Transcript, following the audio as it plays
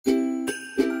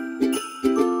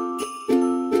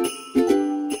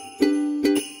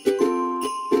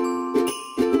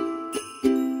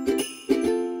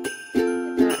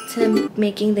I'm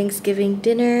making Thanksgiving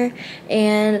dinner,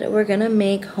 and we're gonna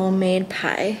make homemade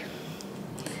pie.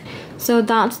 So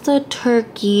that's the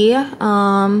turkey.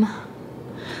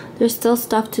 There's still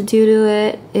stuff to do to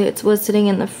it. It was sitting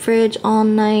in the fridge all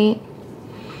night.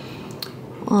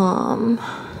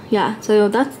 Yeah, so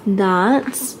that's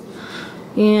that.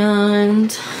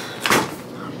 And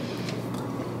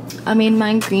I made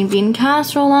my green bean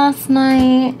casserole last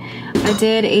night. I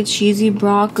did a cheesy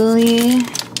broccoli.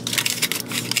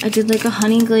 I did like a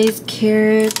honey glazed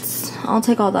carrots. I'll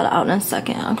take all that out in a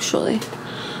second, actually.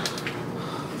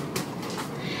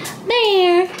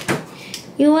 There.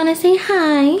 You wanna say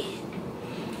hi?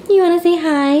 You wanna say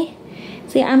hi?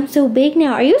 Say, I'm so big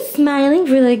now. Are you smiling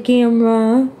for the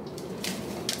camera?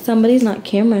 Somebody's not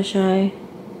camera shy.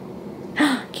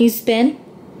 Can you spin?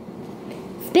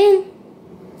 Spin.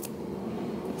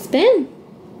 Spin.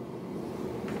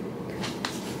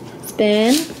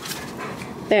 Spin.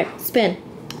 There, spin.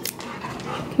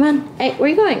 Come on. Hey, where are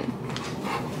you going?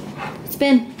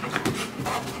 Spin.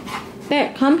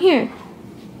 Bear, come here.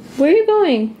 Where are you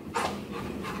going?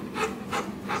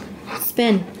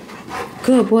 Spin.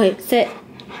 Good boy. Sit.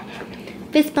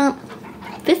 Fist bump.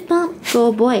 Fist bump.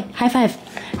 Good boy. High five.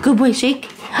 Good boy. Shake.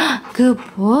 Good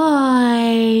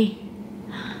boy.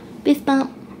 Fist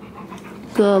bump.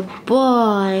 Good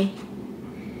boy.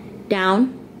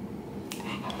 Down.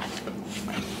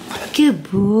 Good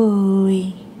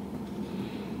boy.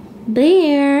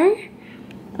 There.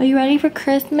 Are you ready for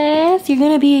Christmas? You're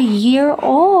gonna be a year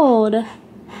old.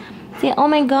 Say, oh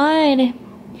my god.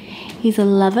 He's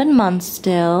 11 months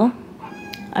still.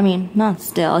 I mean, not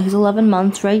still. He's 11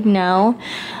 months right now.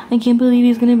 I can't believe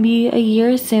he's gonna be a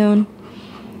year soon.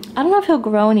 I don't know if he'll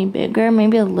grow any bigger.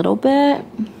 Maybe a little bit.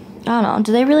 I don't know.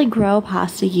 Do they really grow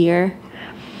past a year?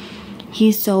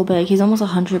 He's so big. He's almost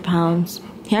 100 pounds.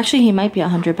 He might be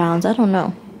 100 pounds. I don't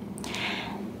know.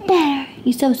 There.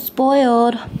 You're so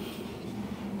spoiled.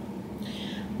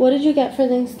 What did you get for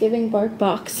Thanksgiving, Bark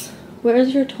Box?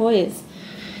 Where's your toys?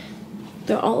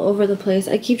 They're all over the place.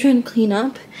 I keep trying to clean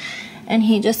up, and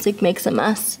he just like makes a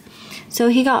mess. So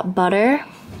he got butter,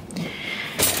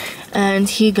 and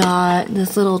he got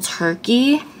this little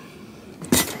turkey,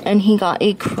 and he got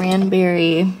a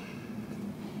cranberry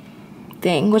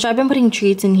thing, which I've been putting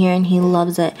treats in here, and he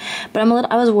loves it. But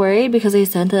I was worried because they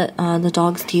said that the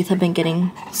dog's teeth have been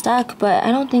getting stuck, but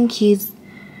I don't think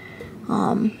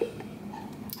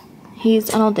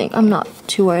I'm not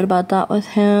too worried about that with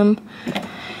him.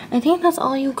 I think that's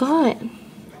all you got.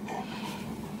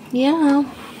 Yeah.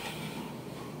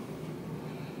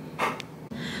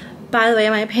 By the way,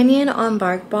 my opinion on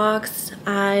BarkBox,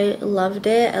 I loved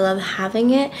it. I love having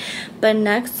it. But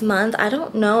next month, I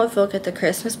don't know if we'll get the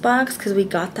Christmas box because we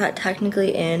got that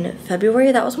technically in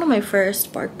February. That was one of my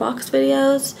first BarkBox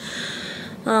videos.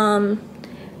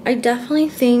 I definitely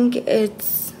think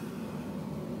it's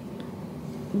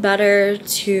better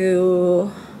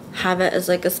to have it as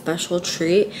like a special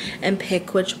treat and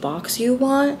pick which box you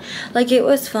want. Like, it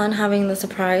was fun having the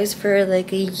surprise for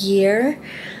like a year,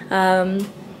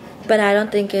 but I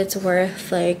don't think it's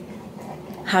worth like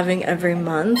having every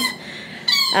month.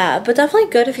 But definitely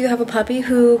good if you have a puppy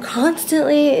who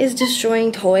constantly is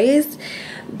destroying toys.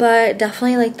 But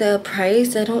definitely like the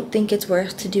price, I don't think it's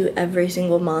worth to do every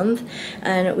single month.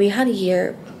 And we had a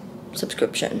year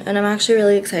subscription, and I'm actually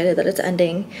really excited that it's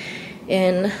ending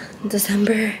in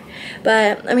December.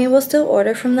 But I mean, we'll still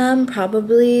order from them,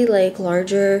 probably like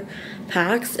larger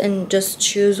packs, and just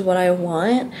choose what I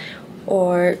want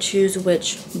or choose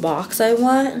which box I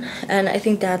want. And I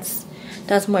think that's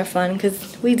more fun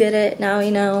because we did it, now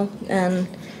we know, and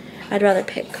I'd rather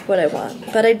pick what I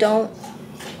want. But I don't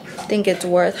think it's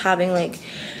worth having like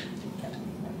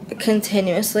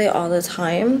continuously all the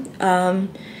time,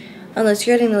 unless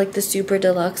you're getting like the super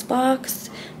deluxe box,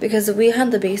 because we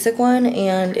had the basic one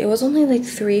and it was only like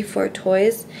 3-4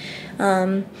 toys.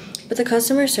 But the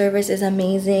customer service is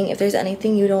amazing. If there's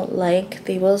anything you don't like,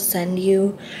 they will send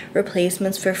you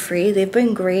replacements for free. They've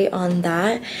been great on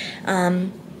that.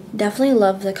 Definitely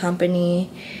love the company,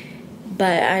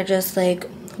 but I just like,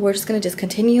 we're just gonna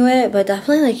discontinue it. But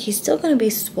definitely like, he's still gonna be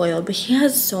spoiled, but he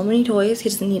has so many toys, he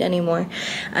doesn't need any more,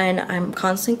 and I'm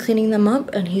constantly cleaning them up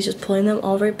and he's just pulling them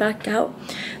all right back out.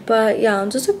 But yeah,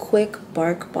 just a quick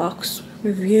BarkBox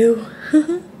review.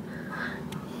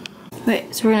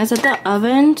 Wait, so we're gonna set the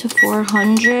oven to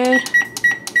 400.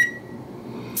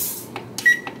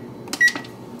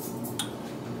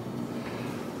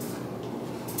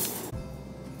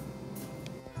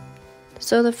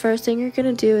 So the first thing you're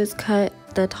gonna do is cut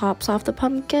the tops off the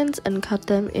pumpkins and cut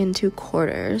them into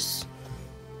quarters.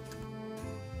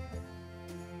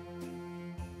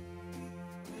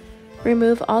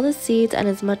 Remove all the seeds and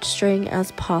as much string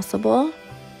as possible.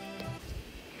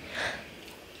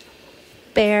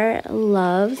 Bear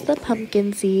loves the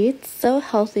pumpkin seeds, so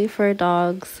healthy for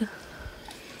dogs.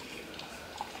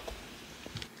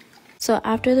 So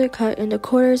after they're cut into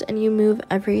quarters and you move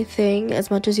everything as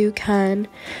much as you can,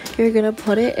 you're gonna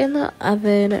put it in the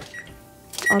oven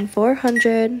on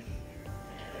 400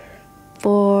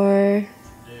 for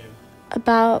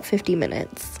about 50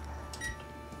 minutes.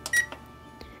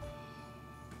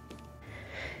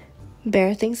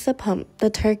 Bear thinks the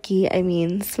turkey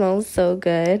smells so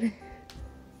good.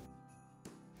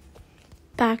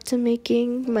 Back to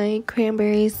making my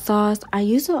cranberry sauce. I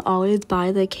used to always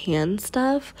buy the canned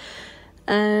stuff,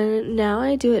 and now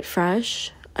I do it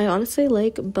fresh. I honestly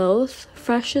like both.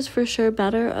 Fresh is for sure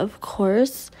better, of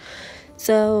course.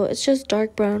 So it's just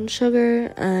dark brown sugar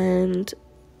and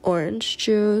orange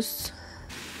juice.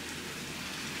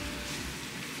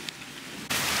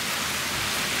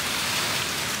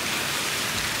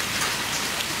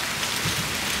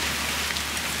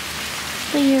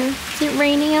 Here, is it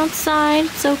raining outside?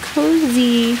 It's so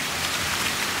cozy.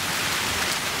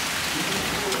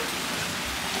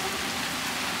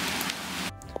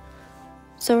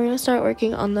 So we're gonna start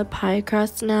working on the pie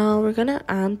crust now. We're gonna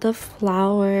add the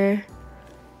flour.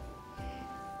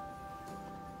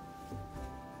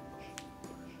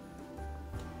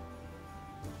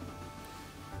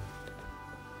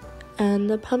 And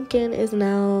the pumpkin is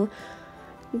now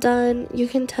done. You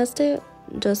can test it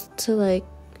just to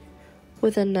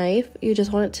with a knife. You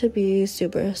just want it to be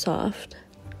super soft.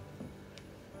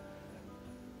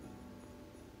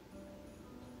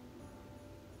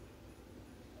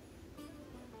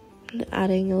 And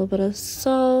adding a little bit of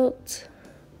salt.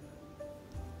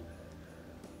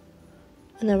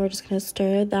 And then we're just gonna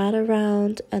stir that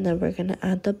around, and then we're gonna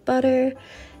add the butter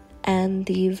and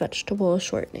the vegetable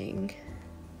shortening.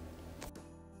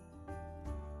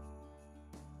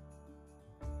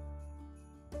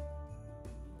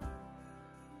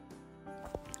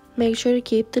 Make sure to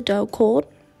keep the dough cold.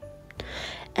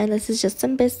 And this is just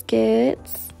some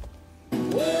biscuits.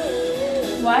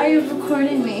 Why are you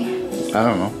recording me? I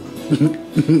don't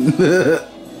know.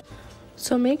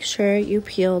 So make sure you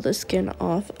peel the skin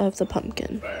off of the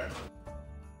pumpkin.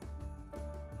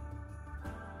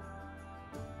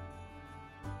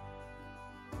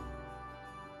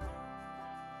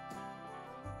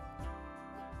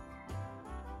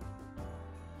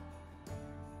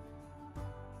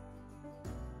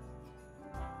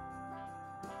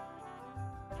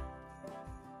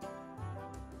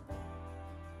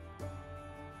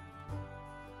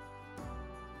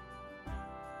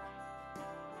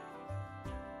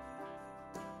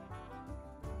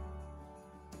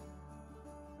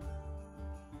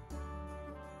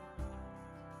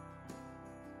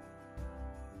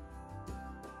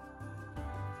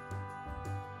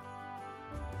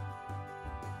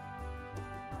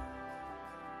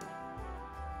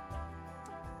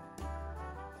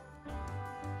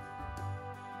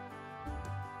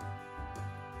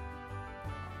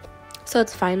 So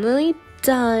it's finally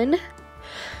done.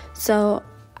 So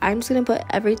I'm just gonna put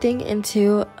everything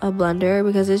into a blender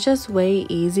because it's just way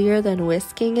easier than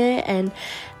whisking it, and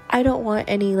I don't want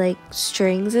any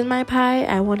strings in my pie.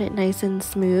 I want it nice and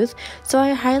smooth. So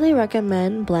I highly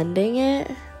recommend blending it.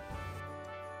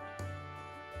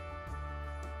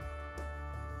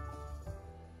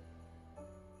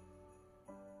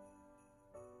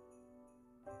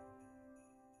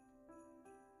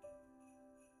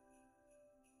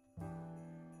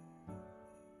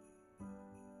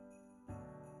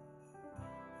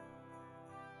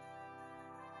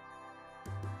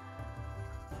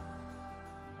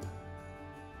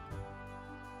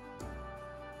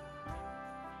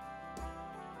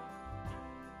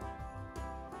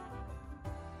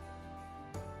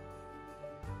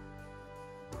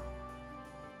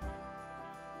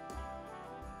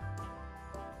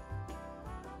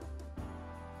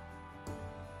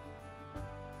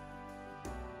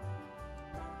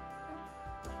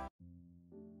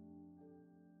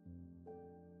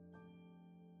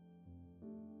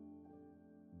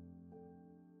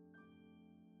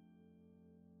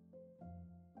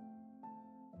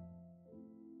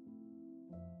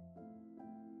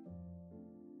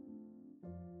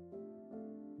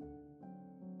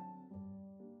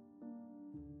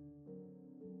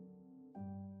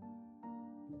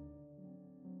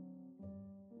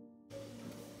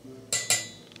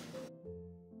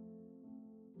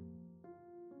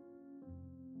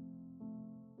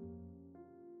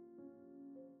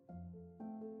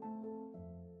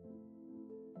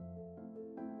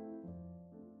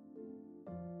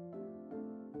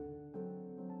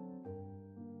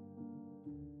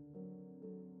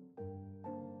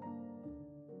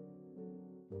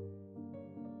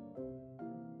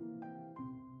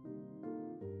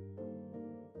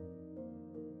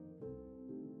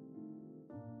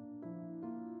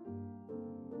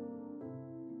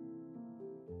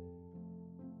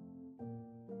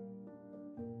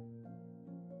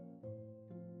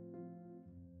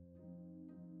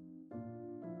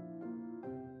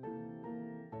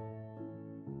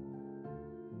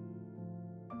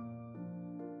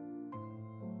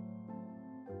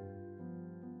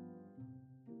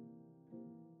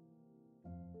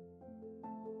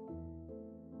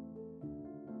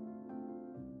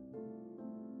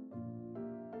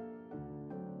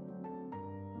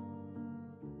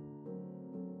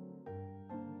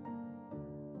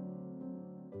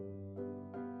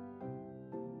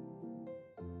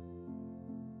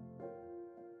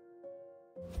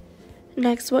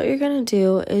 Next, what you're going to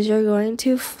do is you're going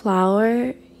to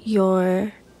flour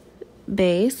your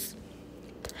base.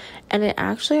 And it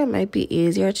might be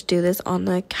easier to do this on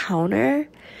the counter,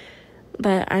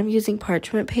 but I'm using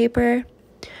parchment paper.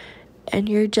 And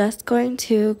you're just going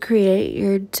to create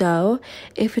your dough.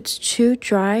 If it's too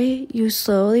dry, you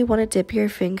slowly want to dip your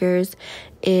fingers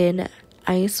in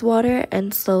ice water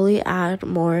and slowly add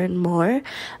more and more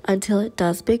until it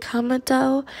does become a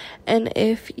dough. And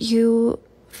if you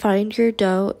find your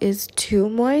dough is too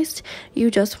moist,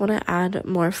 you just want to add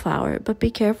more flour, but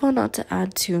be careful not to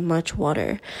add too much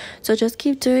water. So just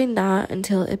keep doing that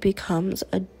until it becomes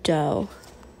a dough.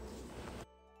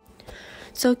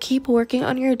 So keep working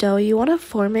on your dough. You want to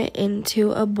form it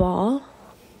into a ball.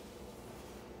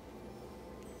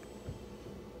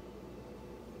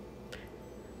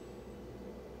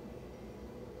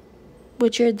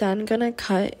 Which you're then going to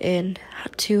cut in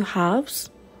 2 halves.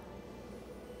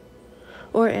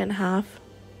 Or in half.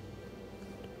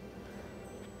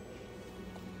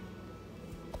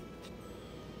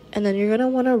 And then you're going to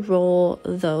want to roll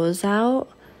those out.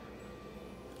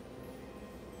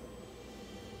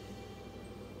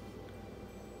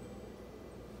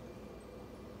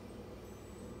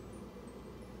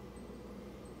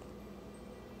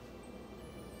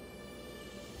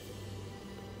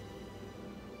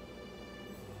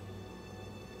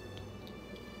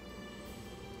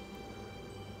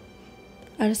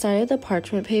 I decided the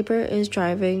parchment paper is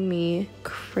driving me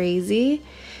crazy,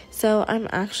 so I'm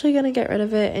actually going to get rid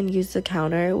of it and use the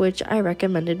counter, which I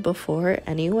recommended before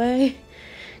anyway,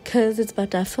 because it's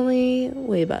definitely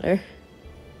way better.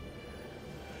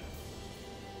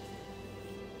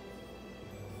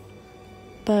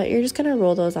 But you're just going to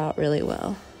roll those out really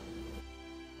well.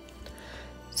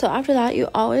 So after that, you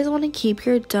always want to keep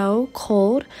your dough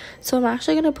cold. So I'm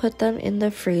actually going to put them in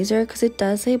the freezer because it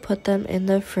does say put them in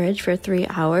the fridge for 3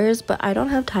 hours, but I don't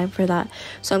have time for that.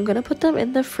 So I'm going to put them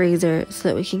in the freezer so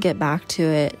that we can get back to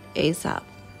it ASAP.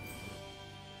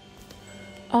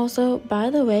 Also,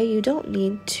 by the way, you don't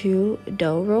need 2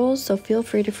 dough rolls, so feel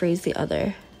free to freeze the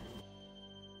other.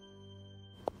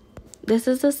 This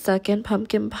is the second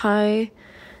pumpkin pie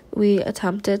we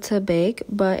attempted to bake,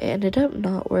 but it ended up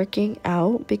not working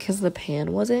out because the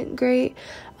pan wasn't great.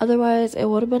 Otherwise, it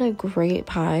would have been a great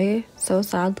pie. So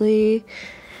sadly,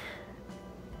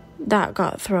 that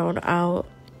got thrown out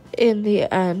in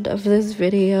the end of this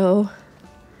video.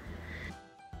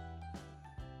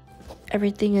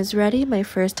 Everything is ready. My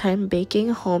first time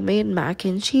baking homemade mac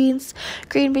and cheese,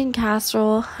 green bean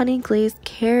casserole, honey glazed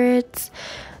carrots,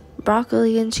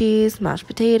 broccoli and cheese, mashed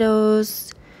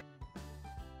potatoes,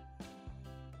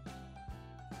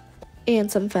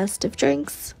 and some festive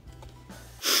drinks.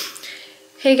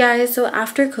 Hey guys, so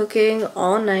after cooking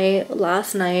all night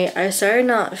last night, I started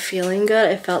not feeling good.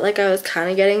 I felt like I was kind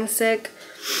of getting sick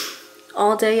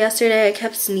all day yesterday. I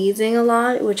kept sneezing a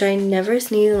lot, which I never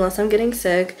sneeze unless I'm getting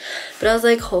sick, but I was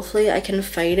like, hopefully I can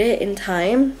fight it in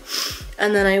time.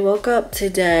 And then I woke up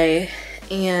today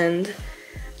and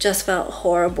just felt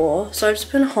horrible, so I've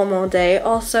just been home all day.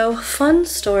 Also, fun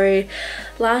story,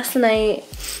 last night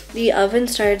the oven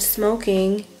started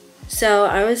smoking, so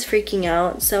I was freaking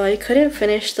out, so I couldn't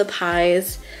finish the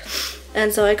pies,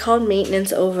 and so I called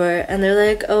maintenance over, and they're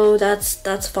like, oh,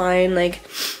 that's fine, like,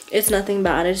 it's nothing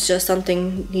bad, it's just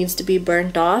something needs to be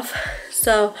burnt off.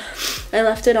 So I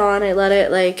left it on, I let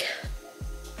it like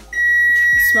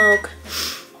smoke,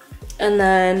 and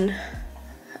then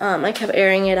I kept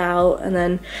airing it out, and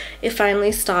then it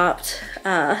finally stopped.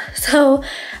 So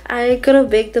I could have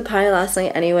baked the pie last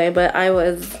night anyway, but I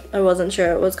wasn't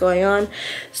sure what was going on.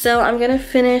 So I'm gonna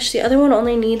finish. The other one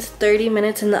only needs 30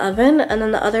 minutes in the oven, and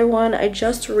then the other one I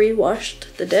just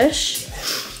re-washed the dish,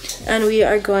 and we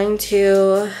are going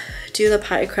to do the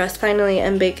pie crust finally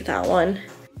and bake that one.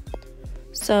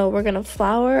 So we're gonna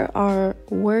flour our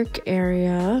work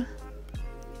area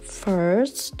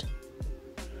first.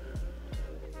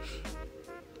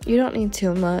 You don't need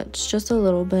too much, just a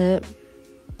little bit.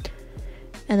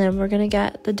 And then we're gonna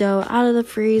get the dough out of the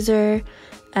freezer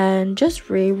and just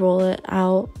re-roll it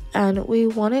out. And we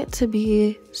want it to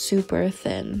be super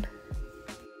thin.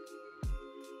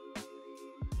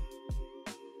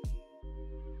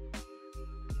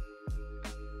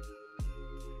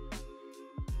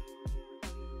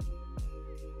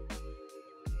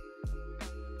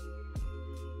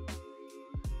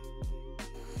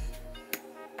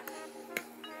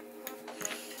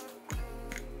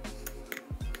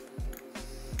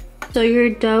 So your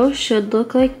dough should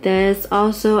look like this.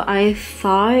 Also, I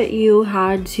thought you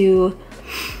had to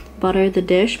butter the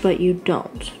dish, but you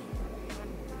don't.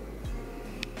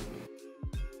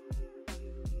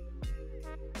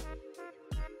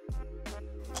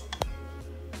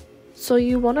 So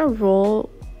you want to roll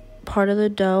part of the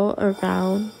dough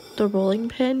around the rolling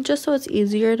pin just so it's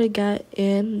easier to get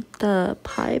in the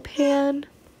pie pan.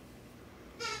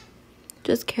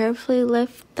 Just carefully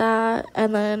lift that,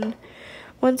 and then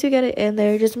once you get it in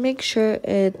there, just make sure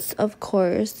it's, of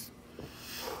course,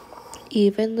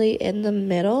 evenly in the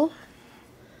middle.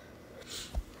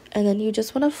 And then you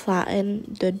just want to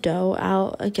flatten the dough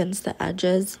out against the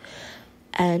edges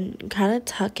and kind of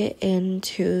tuck it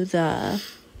into the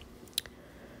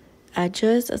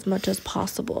edges as much as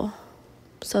possible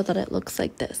so that it looks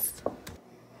like this.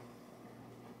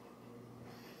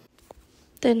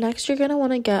 Then next you're going to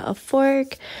want to get a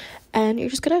fork, and you're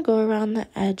just going to go around the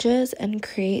edges and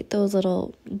create those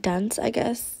little dents, I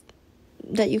guess,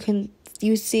 that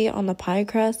you see on the pie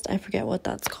crust. I forget what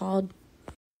that's called.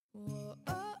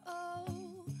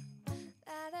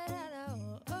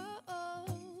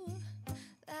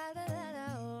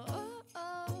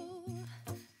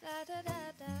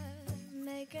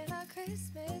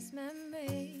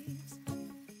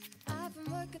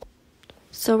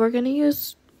 So we're going to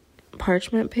use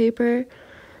parchment paper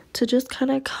to just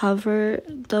kind of cover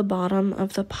the bottom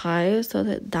of the pie so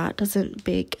that that doesn't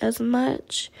bake as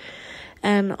much,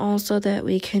 and also that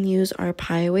we can use our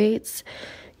pie weights.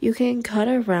 You can cut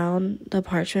around the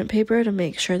parchment paper to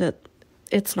make sure that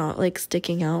it's not like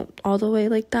sticking out all the way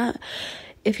like that.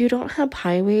 If you don't have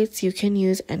pie weights, you can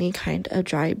use any kind of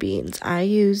dry beans. I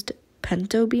used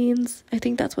pinto beans. I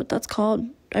think that's what that's called.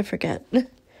 I forget.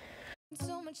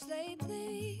 So much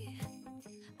lately,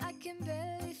 I can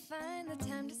barely find the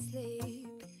time to sleep.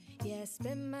 Yeah, I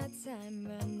spend my time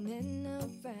running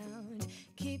around,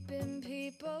 keeping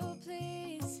people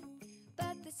pleased.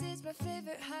 But this is my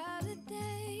favorite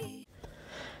holiday.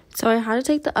 So I had to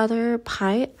take the other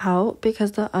pie out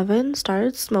because the oven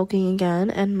started smoking again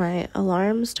and my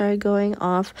alarm started going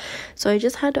off. So I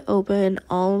just had to open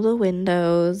all the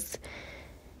windows,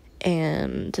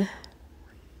 and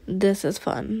this is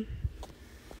fun.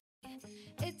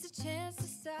 It's a chance to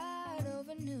start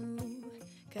over new,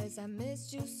 'cause I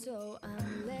missed you, so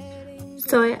I'm letting go.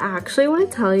 So I actually want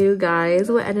to tell you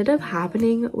guys what ended up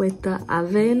happening with the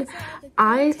oven.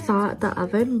 I thought the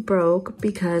oven broke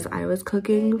because I was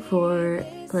cooking for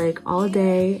like all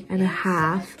day and a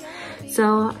half.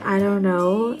 So I don't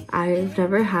know. I've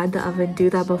never had the oven do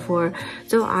that before.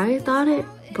 So I thought it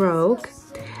broke.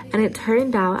 And it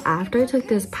turned out after I took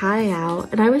this pie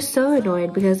out, and I was so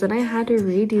annoyed because then I had to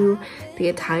redo the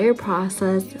entire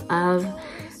process of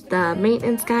the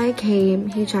maintenance guy came,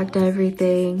 he checked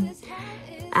everything,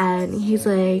 and he's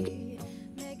like,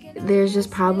 there's just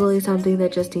probably something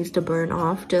that just needs to burn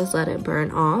off, just let it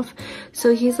burn off.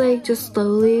 So he's like, just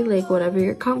slowly, like whatever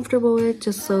you're comfortable with,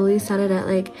 just slowly set it at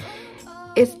like,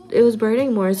 it was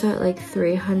burning more, so at like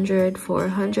 300,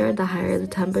 400, the higher the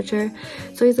temperature.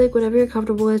 So he's like, whatever you're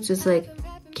comfortable with, just like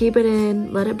keep it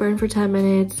in, let it burn for 10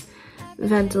 minutes,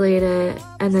 ventilate it,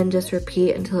 and then just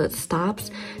repeat until it stops.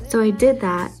 So I did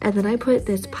that, and then I put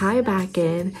this pie back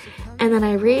in, and then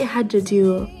I had to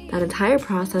do that entire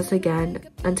process again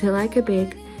until I could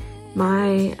bake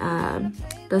my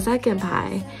the second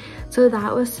pie. So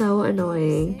that was so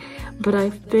annoying, but I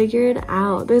figured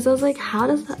out, because I was like, how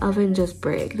does the oven just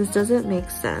break? This doesn't make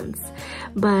sense,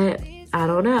 but I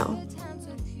don't know.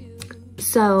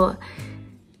 So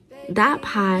that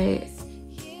pie,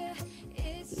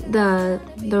 the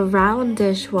round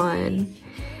dish one,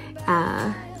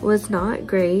 was not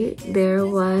great. There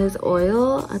was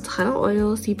oil, a ton of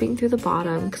oil seeping through the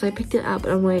bottom, because I picked it up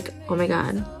and I'm like, oh my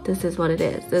god, this is what it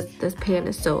is. This pan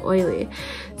is so oily.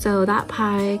 So that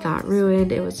pie got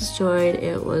ruined, it was destroyed,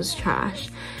 it was trash.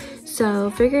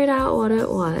 So figured out what it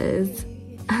was.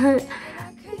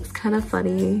 It's kind of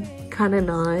funny, kind of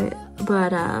not,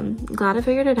 but glad I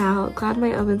figured it out, glad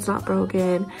my oven's not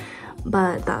broken,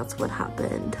 but that's what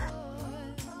happened.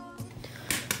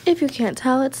 If you can't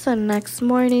tell, it's the next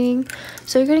morning.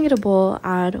 So you're gonna get a bowl,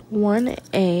 add 1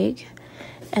 egg,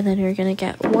 and then you're gonna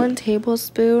get 1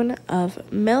 tablespoon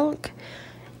of milk.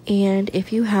 And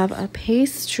if you have a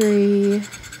pastry,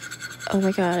 oh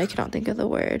my god, I cannot think of the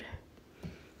word.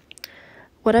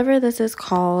 Whatever this is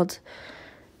called,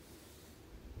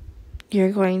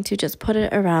 you're going to just put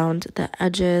it around the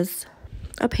edges,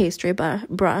 a pastry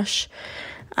brush,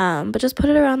 but just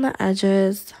put it around the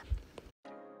edges.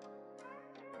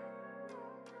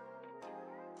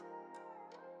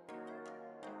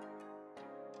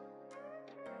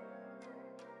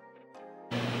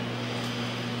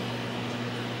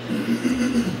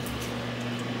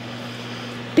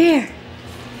 Bear,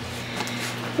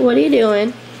 what are you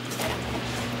doing?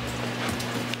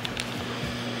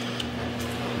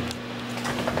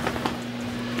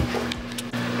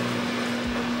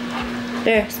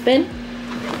 Bear, spin.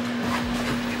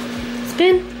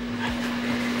 Spin.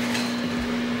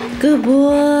 Good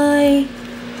boy.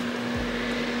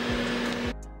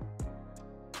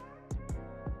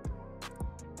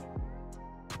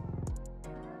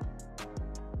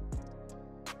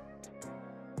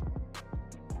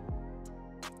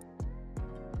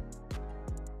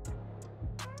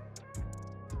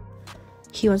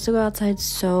 He wants to go outside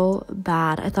so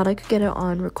bad. I thought I could get it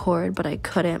on record, but I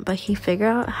couldn't. But he figured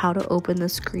out how to open the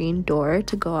screen door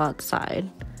to go outside.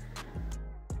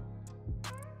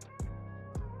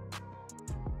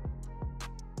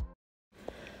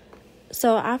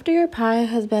 So after your pie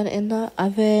has been in the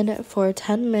oven for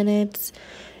 10 minutes,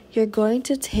 you're going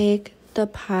to take the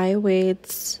pie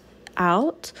weights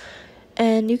out.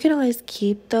 And you can always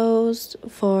keep those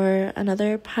for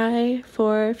another pie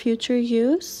for future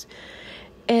use.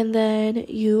 And then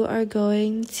you are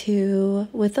going to,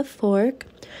 with a fork,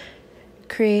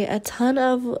 create a ton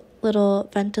of little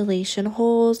ventilation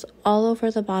holes all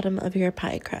over the bottom of your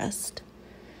pie crust.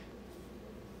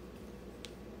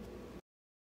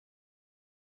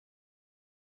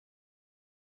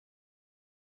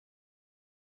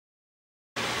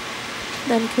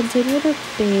 Then continue to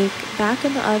bake back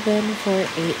in the oven for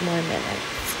 8 more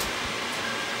minutes.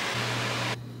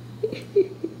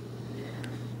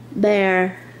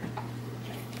 There.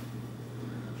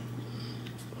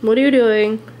 What are you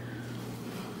doing?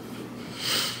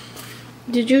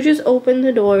 Did you just open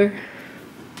the door?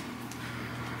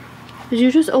 Did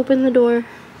you just open the door?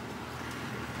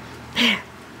 There.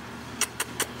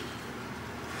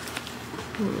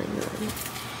 Oh my god.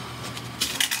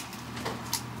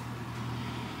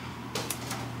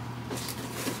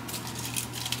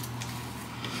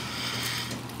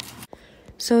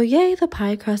 So yay, the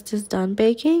pie crust is done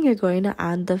baking. You're going to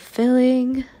add the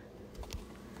filling.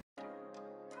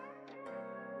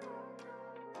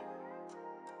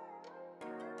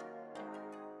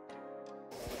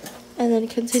 And then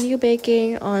continue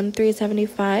baking on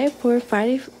 375 for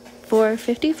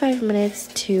 55 minutes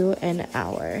to an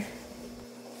hour.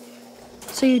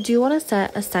 So you do want to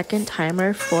set a second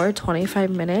timer for 25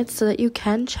 minutes so that you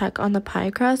can check on the pie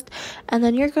crust. And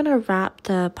then you're going to wrap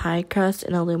the pie crust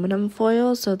in aluminum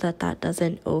foil so that that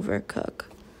doesn't overcook.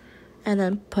 And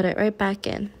then put it right back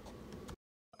in.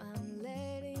 I'm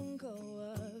letting go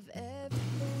of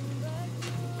everything but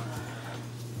you.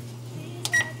 These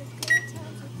are the good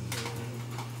times with you.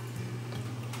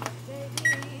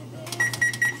 Baby, this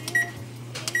year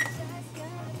is just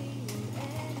gonna be you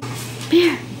and me.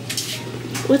 Bear,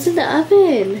 what's in the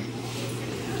oven?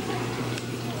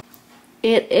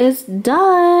 It is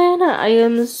done. I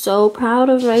am so proud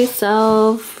of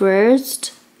myself.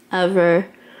 First ever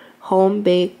home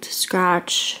baked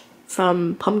scratch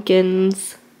from pumpkin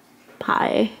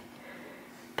pie.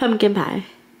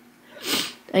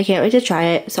 I can't wait to try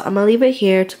it. So I'm gonna leave it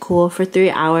here to cool for 3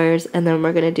 hours and then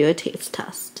we're gonna do a taste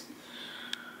test.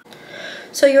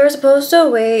 So you were supposed to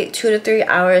wait 2 to 3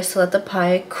 hours to let the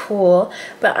pie cool,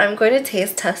 but I'm going to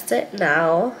taste test it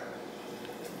now.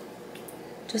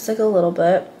 Just like a little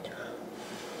bit.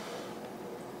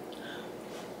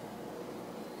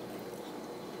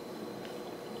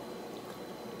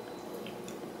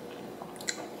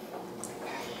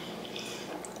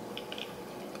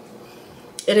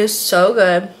 It is so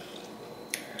good.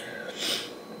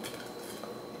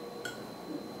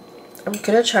 I'm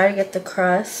gonna try to get the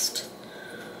crust.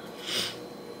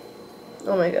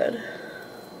 Oh my god.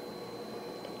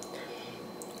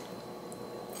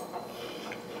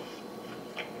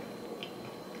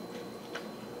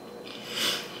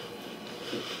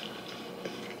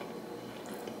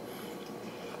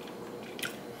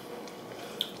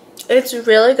 It's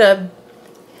really good.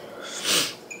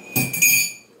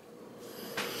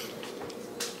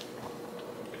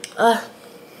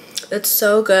 It's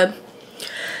so good.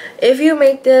 If you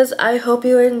make this, I hope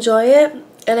you enjoy it.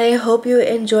 And I hope you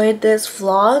enjoyed this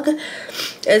vlog.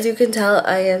 As you can tell,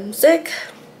 I am sick.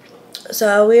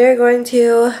 So we are going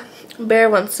to, Bear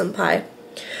wants some pie.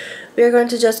 We are going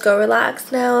to just go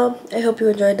relax now. I hope you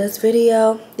enjoyed this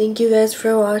video. Thank you guys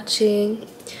for watching.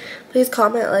 Please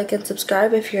comment, like, and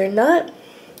subscribe if you're not.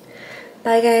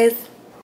 Bye guys.